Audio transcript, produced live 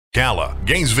Ocala,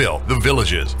 Gainesville, The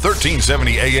Villages,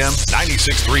 1370 AM,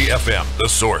 96.3 FM, The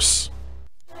Source.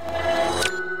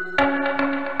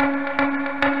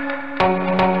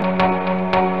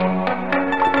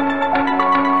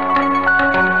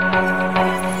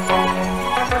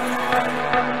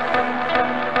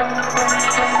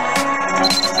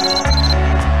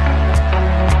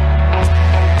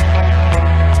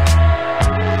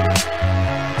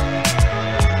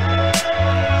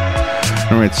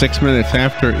 All right, 6 minutes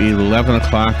after 11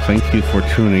 o'clock. Thank you for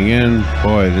tuning in.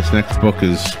 Boy, this next book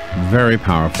is very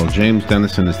powerful. James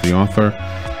Dennison is the author.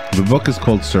 The book is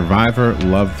called Survivor,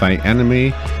 Love Thy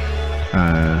Enemy.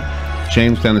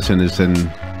 James Dennison is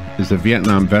a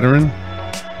Vietnam veteran.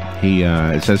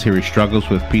 It says here he struggles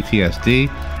with PTSD.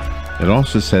 It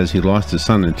also says he lost his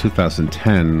son in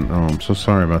 2010. Oh, I'm so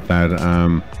sorry about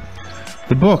that.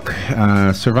 The book,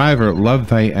 Survivor, Love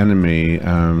Thy Enemy,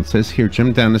 says here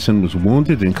Jim Dennison was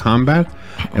wounded in combat,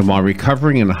 and while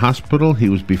recovering in a hospital, he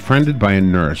was befriended by a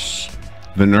nurse.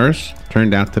 The nurse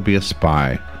turned out to be a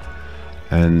spy,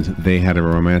 and they had a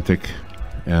romantic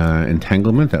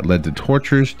entanglement that led to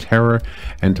tortures, terror,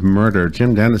 and murder.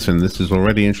 Jim Dennison, this is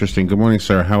already interesting. Good morning,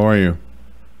 sir. How are you?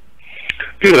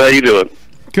 Good. How you doing?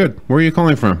 Good. Where are you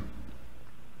calling from?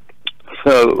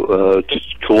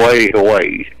 Just Hawaii.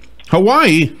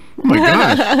 Hawaii? Oh my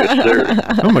gosh! Yes, sir.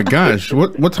 Oh my gosh!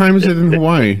 What time is it in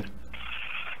Hawaii?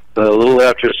 A little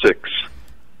after 6.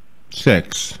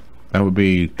 6. That would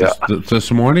be Yeah.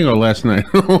 this morning or last night?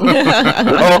 No,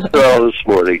 this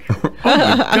morning. Oh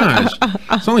my gosh!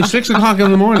 It's only 6 o'clock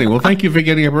in the morning. Well, thank you for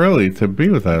getting up early to be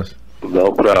with us.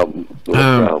 No problem. No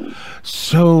problem.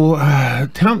 So,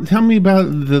 tell me about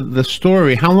the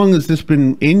story. How long has this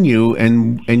been in you,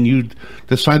 and you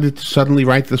decided to suddenly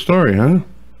write the story, huh?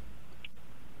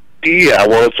 Yeah,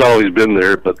 well, it's always been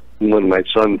there, but when my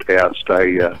son passed,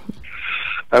 I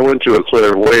went to a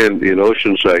clairvoyant in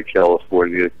Oceanside,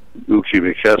 California, Uki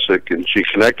McKessick, and she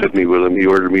connected me with him. He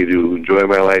ordered me to enjoy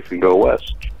my life and go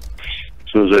west.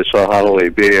 As soon as I saw Honolulu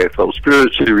Bay, I felt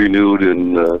spiritually renewed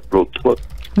and wrote the book.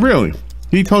 Really?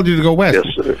 He told you to go west?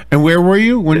 Yes, sir. And where were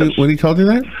you when he told you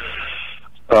that?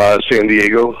 San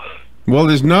Diego. Well,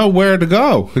 there's nowhere to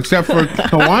go except for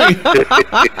Hawaii.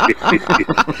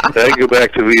 I go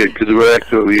back to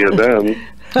Vietnam.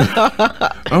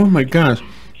 Oh my gosh!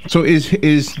 So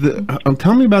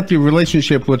tell me about the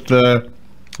relationship with the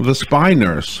spy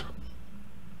nurse.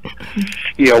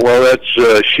 Yeah, well, that's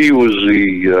she was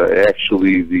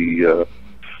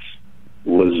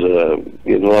was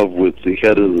in love with the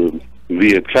head of the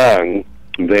Viet Cong,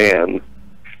 Van,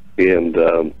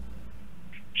 and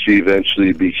she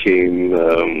eventually became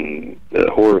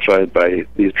horrified by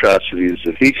the atrocities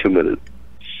that he committed.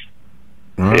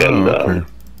 Oh, And okay.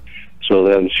 so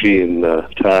then she and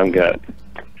Tom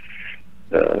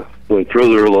went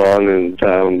further along, and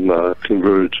Tom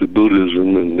converted to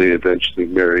Buddhism, and they eventually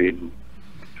married.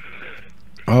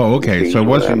 Oh, okay. So it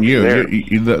wasn't you.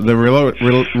 The romantic.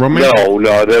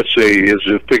 No, that's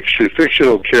a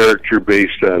fictional character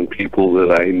based on people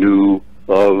that I knew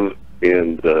of,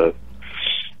 and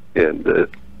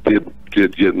did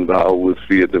get involved with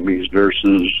Vietnamese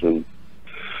nurses and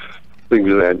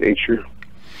things of that nature.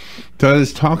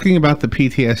 Does talking about the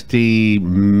PTSD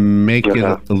make it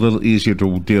a little easier to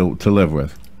live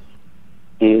with?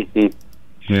 Mm-hmm.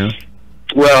 Yeah.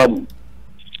 Well,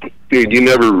 you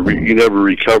never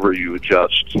recover. You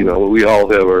adjust. You know, we all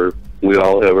have our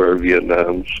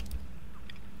Vietnams.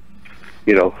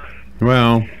 You know.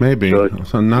 Well, maybe.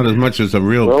 So not as much as a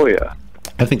real. Oh yeah.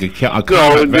 I think in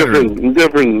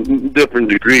different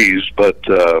degrees, but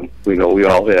we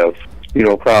all have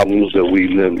problems that we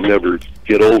never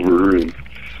get over, and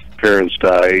parents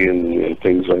die and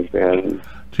things like that.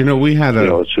 Do you know we had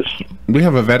we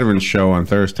have a veterans show on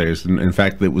Thursdays, and in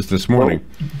fact it was this morning.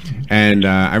 And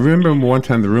I remember one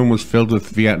time the room was filled with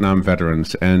Vietnam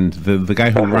veterans, and the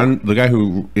guy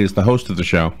who is the host of the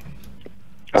show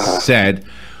said,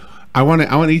 I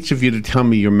want each of you to tell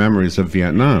me your memories of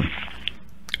Vietnam.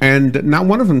 And not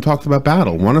one of them talked about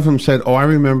battle. One of them said, "Oh, I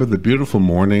remember the beautiful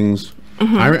mornings.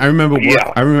 I remember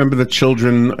work. I remember the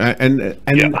children." And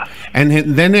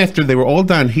then after they were all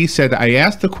done, he said, "I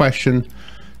asked the question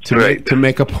to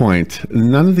make a point.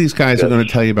 None of these guys are going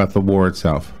to tell you about the war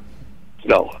itself."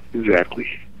 No, exactly.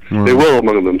 They will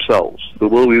among themselves.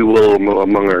 We will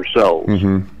among ourselves,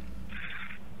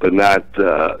 but not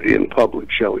in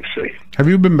public, shall we say? Have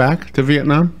you been back to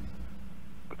Vietnam?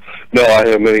 No, I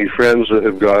have many friends that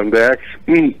have gone back,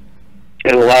 and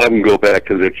a lot of them go back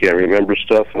because they can't remember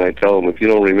stuff. And I tell them, if you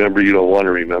don't remember, you don't want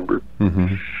to remember.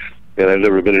 And I've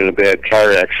never been in a bad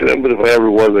car accident, but if I ever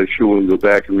was, I sure wouldn't go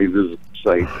back and revisit the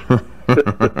site.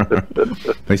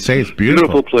 They say it's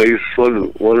beautiful. Beautiful place,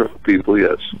 wonderful people,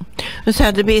 yes. This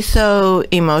had to be so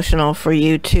emotional for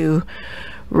you to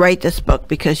write this book,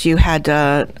 because you had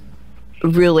to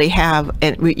really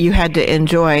you had to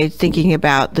enjoy thinking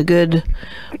about the good,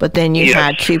 but then you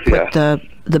had to put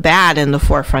the bad in the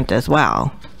forefront as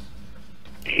well.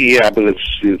 Yeah, but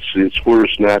it's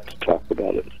worse not to talk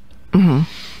about it. Mm-hmm.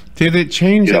 Did it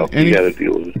change? You gotta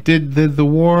deal with it. Did the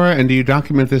war, and do you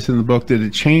document this in the book, did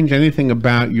it change anything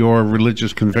about your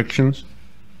religious convictions?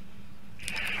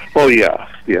 Oh yeah,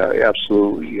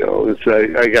 absolutely. You know,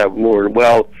 I got more.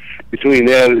 Well, between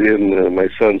that and my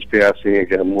son's passing, I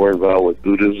got more involved with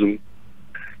Buddhism.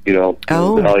 You know,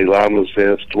 the Dalai Lama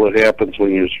asked what happens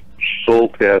when your soul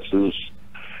passes,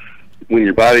 when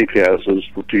your body passes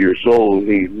to your soul, and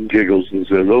he giggles and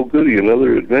says, "Oh, goody,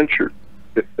 another adventure."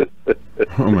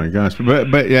 Oh my gosh!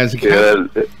 But as a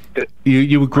Catholic,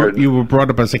 you were brought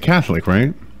up as a Catholic,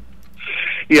 right?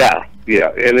 Yeah,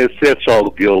 and that's all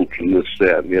the guilt and this,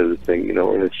 that, and the other thing, you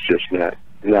know, and it's just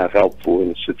not helpful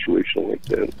in a situation like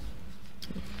that.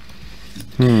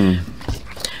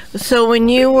 So when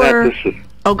you were,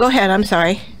 go ahead. I'm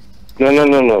sorry. No.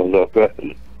 Go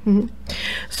ahead. Mm-hmm.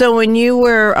 So when you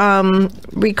were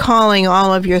recalling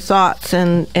all of your thoughts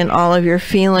and all of your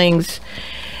feelings,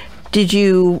 did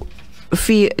you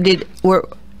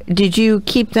did you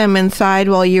keep them inside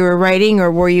while you were writing, or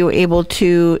were you able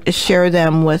to share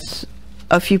them with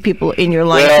a few people in your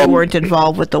life who weren't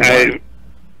involved with the war?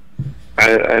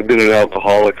 I've been an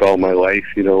alcoholic all my life,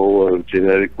 you know,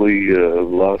 genetically,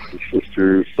 lost a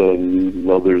sister, son,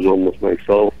 mothers, almost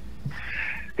myself.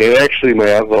 And actually my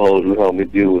alcoholism helped me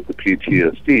deal with the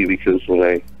PTSD, because when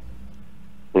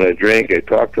I drank, I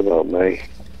talked about my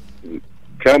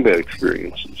combat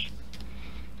experiences.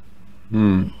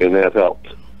 And that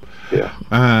helped. Yeah.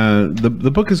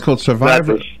 The book is called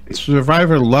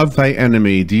Survivor Love Thy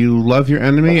Enemy. Do you love your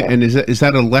enemy? And is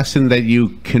that a lesson that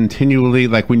you continually,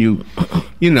 like when you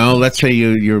let's say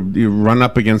you run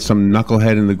up against some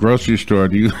knucklehead in the grocery store,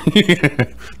 do you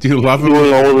do you love him?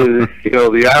 Well, you know,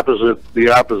 the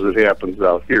opposite happens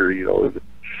out here. You know,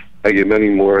 I get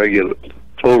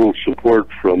total support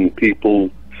from people,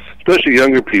 especially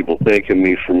younger people, thanking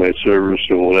me for my service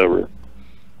and whatever.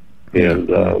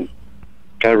 And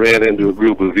I ran into a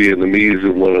group of Vietnamese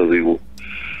in one of the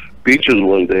beaches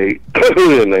one day,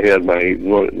 and I had my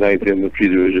 9th Infantry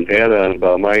Division hat on,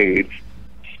 about my age.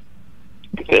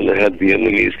 And I had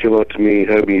Vietnamese come up to me,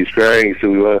 hug me, he's crying, and said,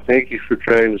 "We want to thank you for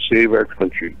trying to save our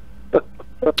country."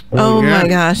 Oh my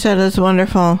gosh, that is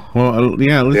wonderful. Well,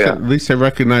 at least they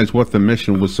recognize what the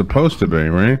mission was supposed to be,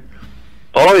 right?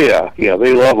 Oh yeah,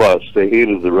 they love us. They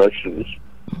hated the Russians.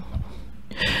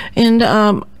 And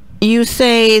you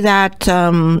say that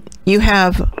you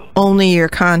have only your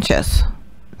conscience,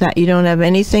 that you don't have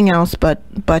anything else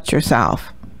but yourself.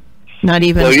 Not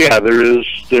even. Well, yeah,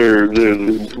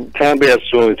 combat's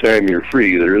the only time you're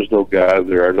free. There is no God.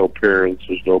 There are no parents.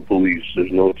 There's no police.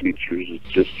 There's no teachers. It's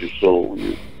just your soul.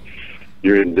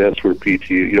 That's where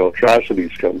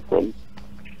atrocities come from,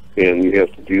 and you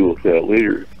have to deal with that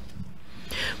later.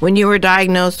 When you were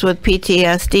diagnosed with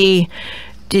PTSD,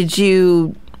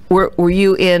 were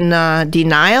you in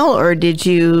denial, or did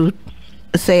you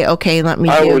say, "Okay, let me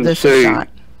give this a shot"?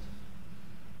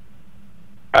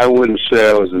 I wouldn't say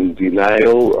I was in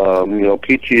denial.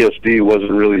 PTSD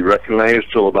wasn't really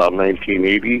recognized till about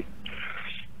 1980,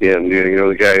 and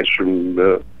the guys from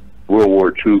World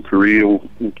War II, Korea,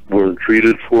 weren't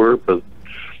treated for it. But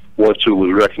once it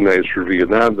was recognized for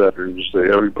Vietnam veterans,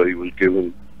 everybody was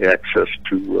given access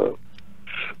to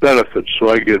benefits.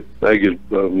 So I get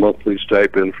a monthly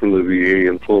stipend from the VA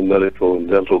and full medical and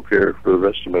dental care for the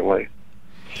rest of my life.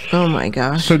 Oh my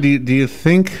gosh! So do you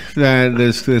think that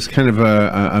there's kind of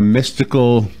a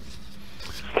mystical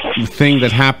thing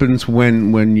that happens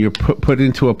when you're put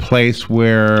into a place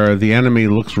where the enemy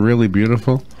looks really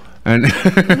beautiful, and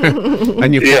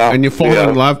and you fall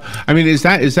in love? I mean, is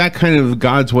that kind of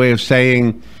God's way of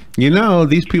saying,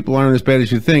 these people aren't as bad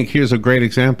as you think. Here's a great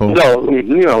example. No, it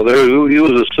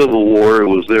was a civil war. It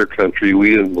was their country. We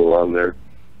didn't belong there.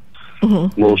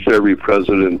 Mm-hmm. Most every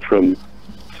president from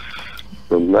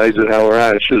Eisenhower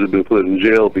on should have been put in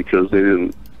jail because they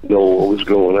didn't know what was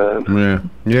going on.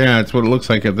 Yeah, that's what it looks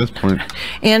like at this point.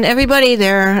 And everybody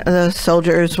there, the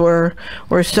soldiers were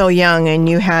so young, and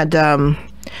you had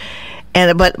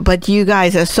but you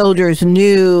guys as soldiers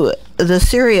knew the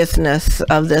seriousness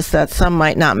of this, that some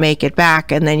might not make it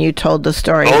back, and then you told the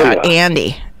story about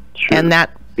Andy. Sure. And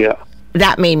that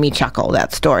made me chuckle,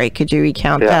 that story. Could you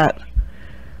recount that?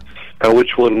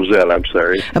 Which one was that? I'm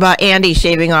sorry. About Andy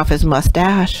shaving off his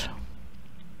mustache.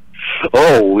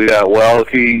 Oh yeah, well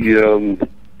he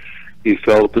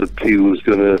felt that he was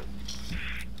gonna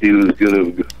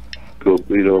go,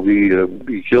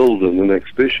 be killed in the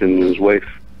next mission. His wife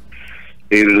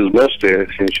hated his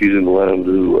mustache, and she didn't want him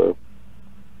to.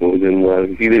 He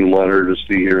didn't want her to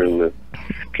see her in the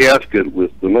casket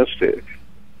with the mustache.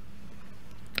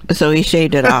 So he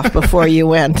shaved it off before you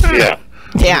went. Yeah.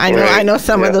 Yeah, I know. Right. I know.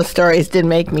 Some of those stories did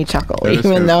make me chuckle,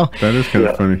 That is kind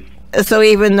of funny. So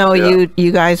even though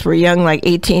you guys were young, like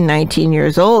 18, 19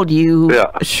 years old, you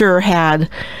sure had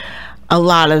a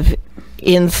lot of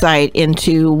insight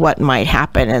into what might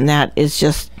happen, and that is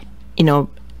just,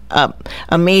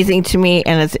 amazing to me,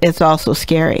 and it's also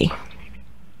scary.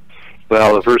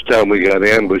 Well, the first time we got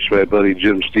ambushed, my buddy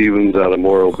Jim Stevens out of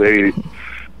Morro Bay,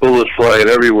 bullets flying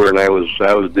everywhere, and I was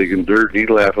digging dirt, and he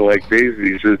laughing like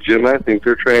crazy. He said, "Jim, I think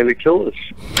they're trying to kill us."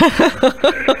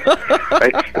 I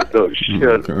said, "Oh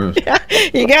shit!" Yeah,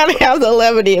 you got to have the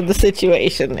levity of the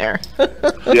situation there.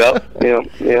 Yeah.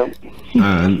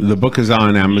 The book is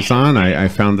on Amazon. I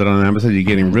found it on Amazon. You're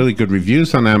getting really good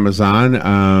reviews on Amazon.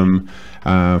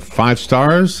 5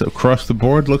 stars across the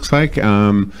board, looks like.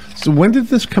 So when did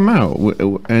this come out?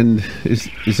 And is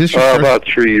this your first? About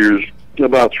 3 years.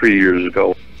 About 3 years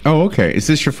ago. Oh, okay. Is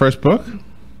this your first book?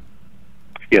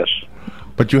 Yes.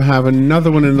 But you have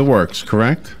another one in the works,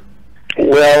 correct?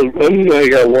 Well, I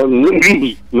got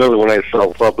another one I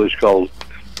self-published called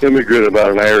 "Immigrant,"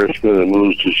 about an Irishman that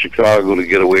moves to Chicago to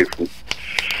get away from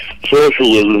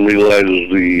socialism, realizes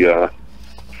the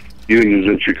unions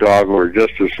in Chicago are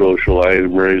just as socialized,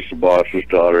 marries the boss's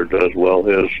daughter, does well,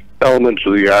 has elements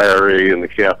of the IRA and the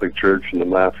Catholic Church and the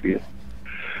Mafia.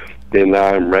 And now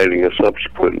I'm writing a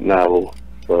subsequent novel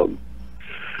to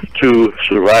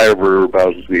Survivor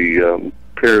about the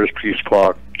Paris peace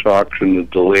talks and the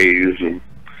delays, and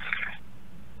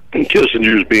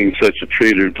Kissinger's being such a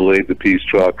traitor delayed the peace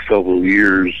talks several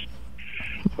years,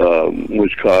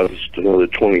 which caused another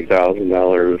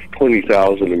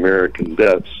 $20,000 American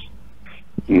deaths.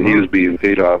 And he was being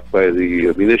paid off by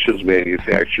the munitions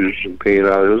manufacturers and paying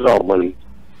out. It was all money.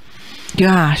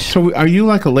 Gosh. So are you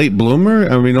like a late bloomer?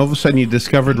 I mean, all of a sudden you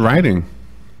discovered writing.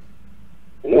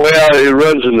 Well, it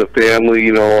runs in the family,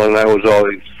 and I was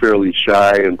always fairly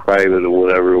shy and private and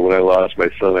whatever. When I lost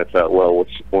my son, I thought, well,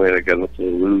 what's the point? I got nothing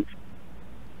to lose.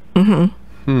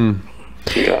 Mm-hmm.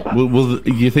 Yeah. Will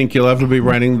you think you'll ever be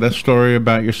writing this story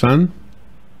about your son?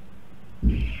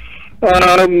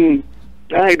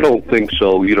 I don't think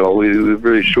so. It was a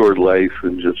very short life,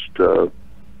 and just something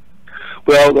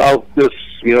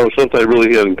I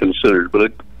really hadn't considered,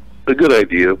 but a good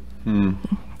idea.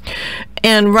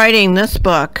 And writing this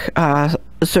book,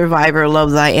 Survivor,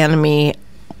 Love Thy Enemy,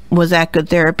 was that good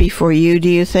therapy for you, do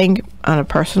you think, on a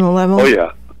personal level? Oh,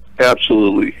 yeah.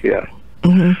 Absolutely, yeah.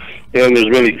 Mm-hmm. And there's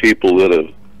many people that have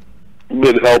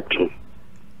been helped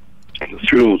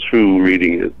through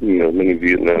reading it, many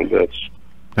Vietnam vets.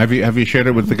 Have you shared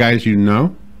it with the guys you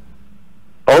know?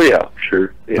 Oh, yeah,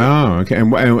 sure. Yeah. Oh, okay.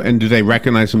 And do they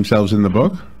recognize themselves in the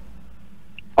book?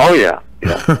 Oh, yeah.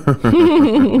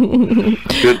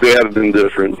 Good, bad, and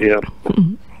different, yeah.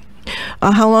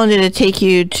 How long did it take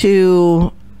you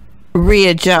to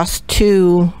readjust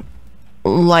to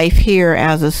life here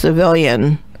as a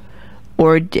civilian,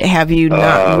 or have you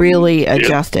not really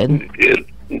adjusted?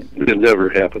 It never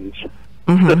happens.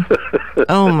 Mm-hmm.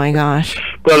 Oh my gosh!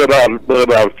 But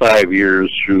about 5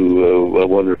 years through a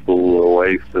wonderful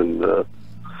wife and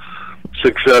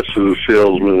success as a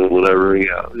salesman and whatever.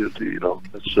 Yeah, it's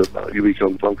you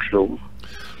become functional.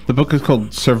 The book is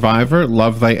called Survivor,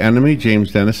 Love Thy Enemy.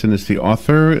 James Dennison is the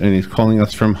author, and he's calling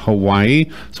us from Hawaii.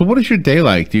 So what is your day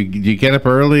like? Do you get up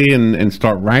early and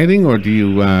start writing, or do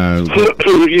you...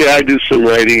 Yeah, I do some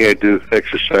writing. I do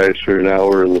exercise for an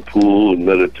hour in the pool and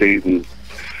meditate. And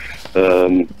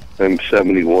I'm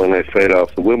 71. I fight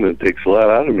off the women. It takes a lot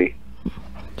out of me.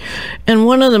 And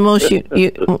one of the most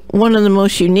one of the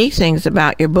most unique things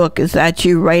about your book is that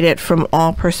you write it from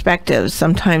all perspectives.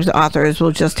 Sometimes authors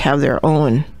will just have their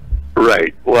own.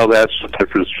 Right. Well, that's the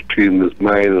difference between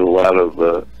mine and a lot of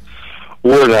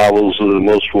war novels.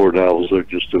 Most war novels are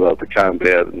just about the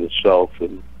combat in itself,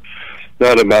 and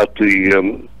not about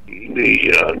the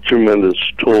tremendous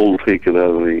toll taken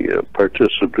on the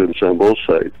participants on both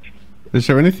sides. Is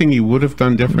there anything you would have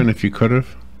done different if you could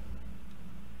have?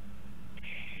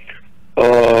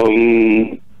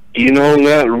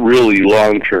 Not really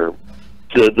long term.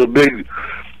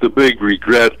 The big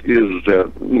regret is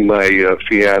that my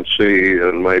fiance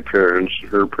and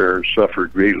her parents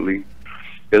suffered greatly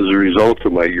as a result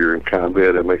of my year in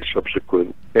combat and my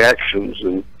subsequent actions,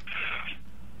 and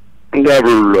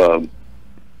never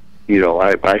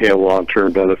I have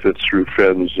long-term benefits through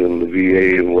friends and the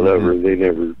VA and whatever. They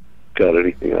never got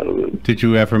anything out of it. Did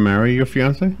you ever marry your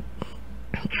fiance?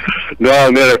 No, as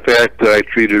a matter of fact, I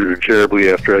treated her terribly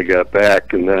after I got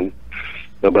back, and then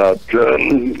about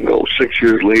 6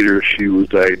 years later, she was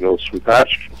diagnosed with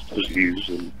Hodgkin's disease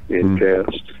and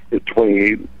passed at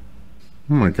 28.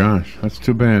 Oh my gosh, that's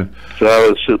too bad. So I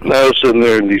was sitting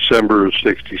there in December of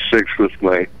 '66 with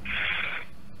my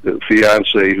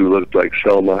fiance, who looked like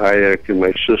Selma Hayek, and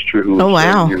my sister, who was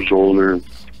 7 years older,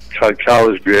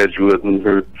 college graduate, and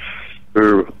her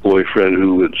boyfriend,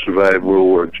 who had survived World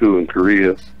War II in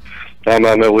Korea. I'm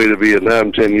on my way to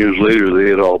Vietnam. 10 years later, they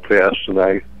had all passed, and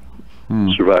I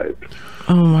survived.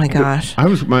 Oh my gosh!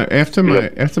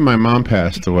 After my mom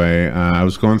passed away, I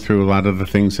was going through a lot of the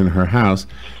things in her house,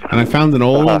 and I found an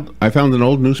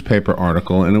old newspaper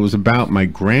article, and it was about my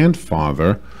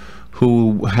grandfather,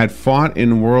 who had fought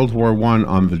in World War I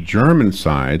on the German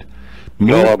side.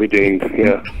 I'll be danged.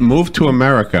 Yeah. Moved to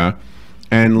America,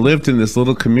 and lived in this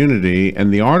little community.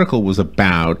 And the article was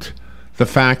about the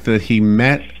fact that he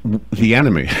met the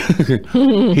enemy.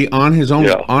 He on his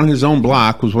own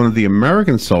block was one of the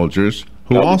American soldiers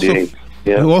who also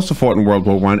fought in World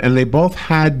War I, and they both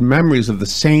had memories of the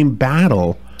same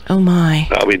battle. Oh my!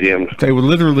 I'll be damned. They were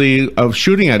literally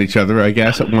shooting at each other, I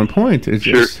guess, at one point. It's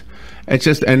just,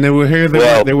 and they were here.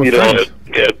 They were friends.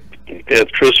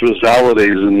 At Christmas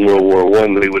holidays in World War I,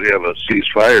 they would have a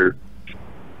ceasefire,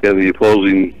 and the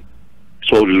opposing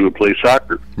soldiers would play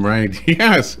soccer. Right.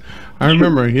 Yes, I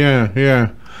remember. Yeah.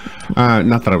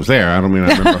 Not that I was there. I don't mean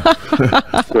I remember.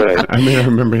 Right. I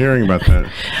remember hearing about that.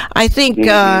 I think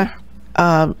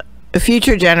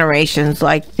future generations,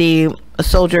 like the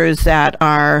soldiers that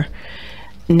are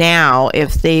now,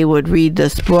 if they would read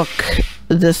this book,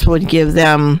 this would give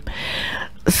them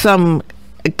some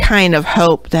kind of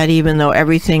hope that even though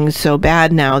everything's so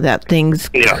bad now, that things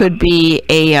could be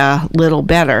a little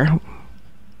better.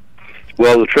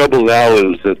 Well, the trouble now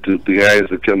is that the guys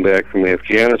that come back from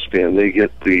Afghanistan, they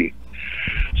get the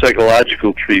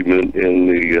psychological treatment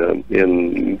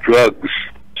in drugs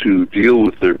to deal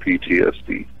with their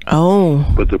PTSD. Oh.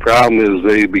 But the problem is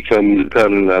they become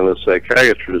dependent on a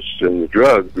psychiatrist and the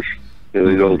drugs, and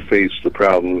they don't face the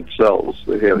problem themselves.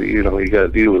 They have, you got to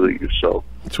deal with it yourself.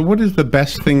 So what is the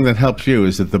best thing that helps you?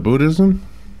 Is it the Buddhism?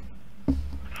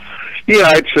 Yeah,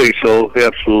 I'd say so,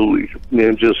 absolutely.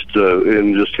 And just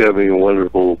having a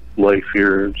wonderful life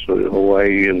here in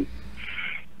Hawaii, and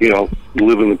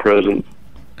live in the present.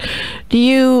 Do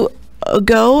you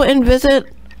go and visit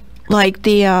like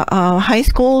the high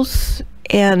schools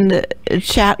and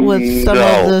chat with some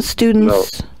of the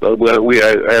students? No. Well,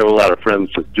 I have a lot of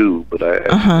friends that do, but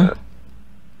I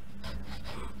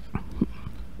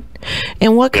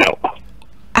And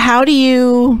how do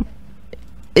you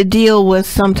deal with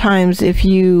sometimes if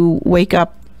you wake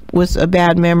up with a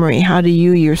bad memory? How do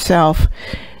you yourself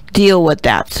deal with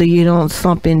that so you don't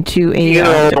slump into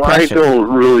a depression? I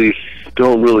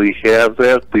don't really have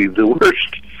that.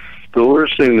 The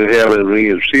worst thing that happened to me,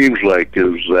 it seems like,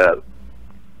 is that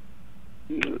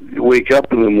you wake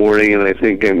up in the morning and I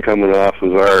think I'm coming off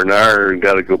of R&R and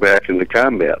got to go back into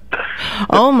combat.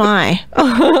 Oh my!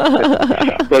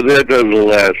 But that doesn't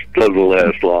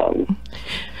last long.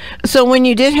 So when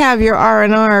you did have your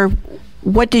R&R,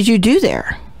 what did you do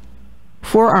there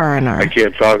for R&R? I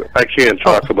can't talk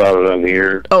about it on the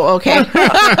air. Oh, okay.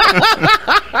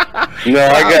 No,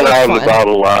 I got out and about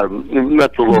a lot.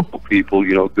 Met the local people,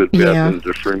 good, bad, and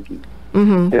different.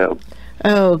 Mm-hmm. Yeah.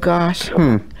 Oh gosh.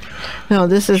 No,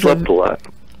 this is slept a lot.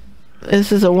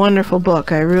 This is a wonderful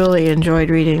book. I really enjoyed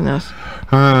reading this.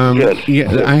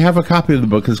 I have a copy of the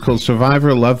book. It's called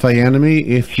Survivor, Love Thy Enemy.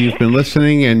 If you've been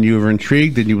listening and you were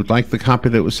intrigued and you would like the copy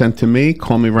that was sent to me,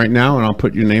 call me right now and I'll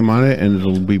put your name on it and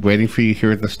it'll be waiting for you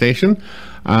here at the station.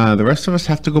 The rest of us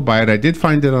have to go buy it. I did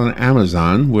find it on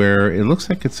Amazon, where it looks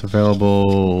like it's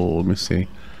available, let me see,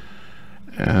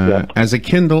 as a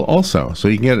Kindle also. So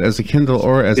you can get it as a Kindle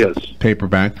or as a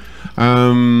paperback.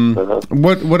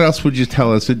 What else would you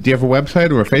tell us? Do you have a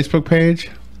website or a Facebook page?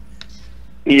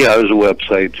 Yeah, there's a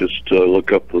website. Just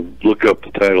look up the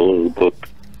title of the book.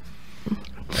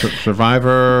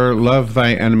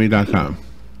 SurvivorLoveThyEnemy.com.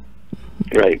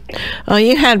 Right.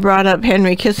 You had brought up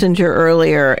Henry Kissinger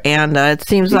earlier, and it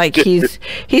seems like he's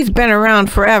been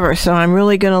around forever. So I'm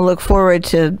really going to look forward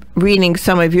to reading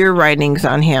some of your writings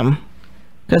on him.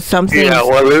 Because some things. Yeah,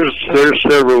 well, there's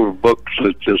several books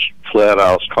that just flat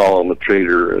out call him a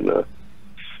traitor and a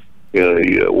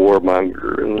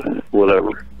warmonger and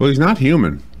whatever. Well, he's not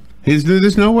human.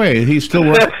 There's no way he's still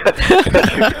working.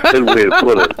 Good way to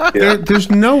put it. Yeah. There's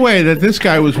no way that this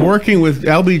guy was working with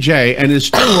LBJ and is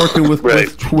still working with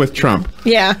with Trump.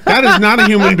 Yeah. That is not a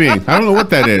human being. I don't know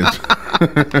what that is.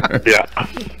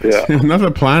 Yeah. Another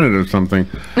planet or something.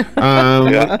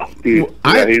 He's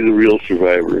a real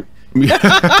survivor.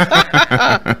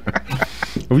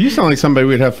 Well, you sound like somebody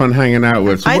we'd have fun hanging out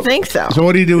with. I think so. So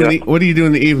what do you do? What do you do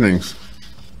in the evenings?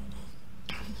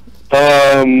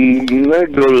 I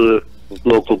go to the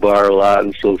local bar a lot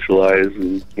and socialize,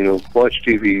 and watch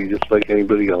TV just like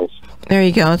anybody else. There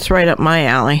you go. It's right up my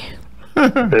alley.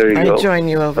 There you go. I join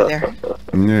you over there.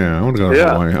 Yeah, I want to go to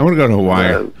Hawaii. I want to go to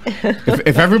Hawaii.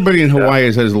 If everybody in Hawaii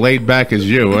is as laid back as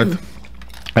you,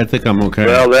 I think I'm okay.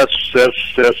 Well, that's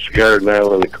Garden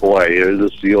Island of Kauai.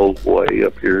 This is the old Hawaii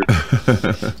up here.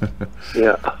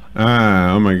 Yeah.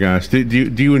 Oh my gosh. Do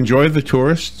you enjoy the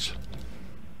tourists?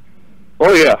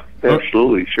 Oh yeah,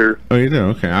 absolutely, sure. Oh, you do?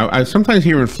 Okay. I sometimes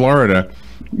here in Florida,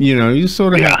 you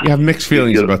sort of you have mixed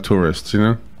feelings about tourists.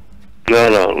 No.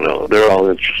 They're all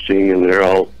interesting, and they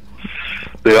all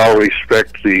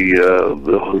respect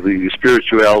the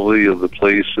spirituality of the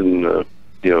place, and I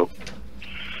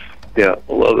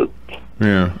love it.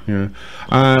 Yeah.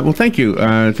 Well, thank you.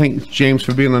 Thank James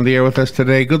for being on the air with us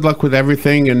today. Good luck with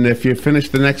everything, and if you finish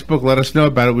the next book, let us know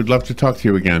about it. We'd love to talk to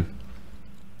you again.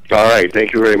 All right.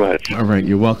 Thank you very much. All right.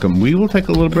 You're welcome. We will take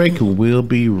a little break, and we'll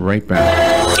be right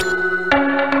back.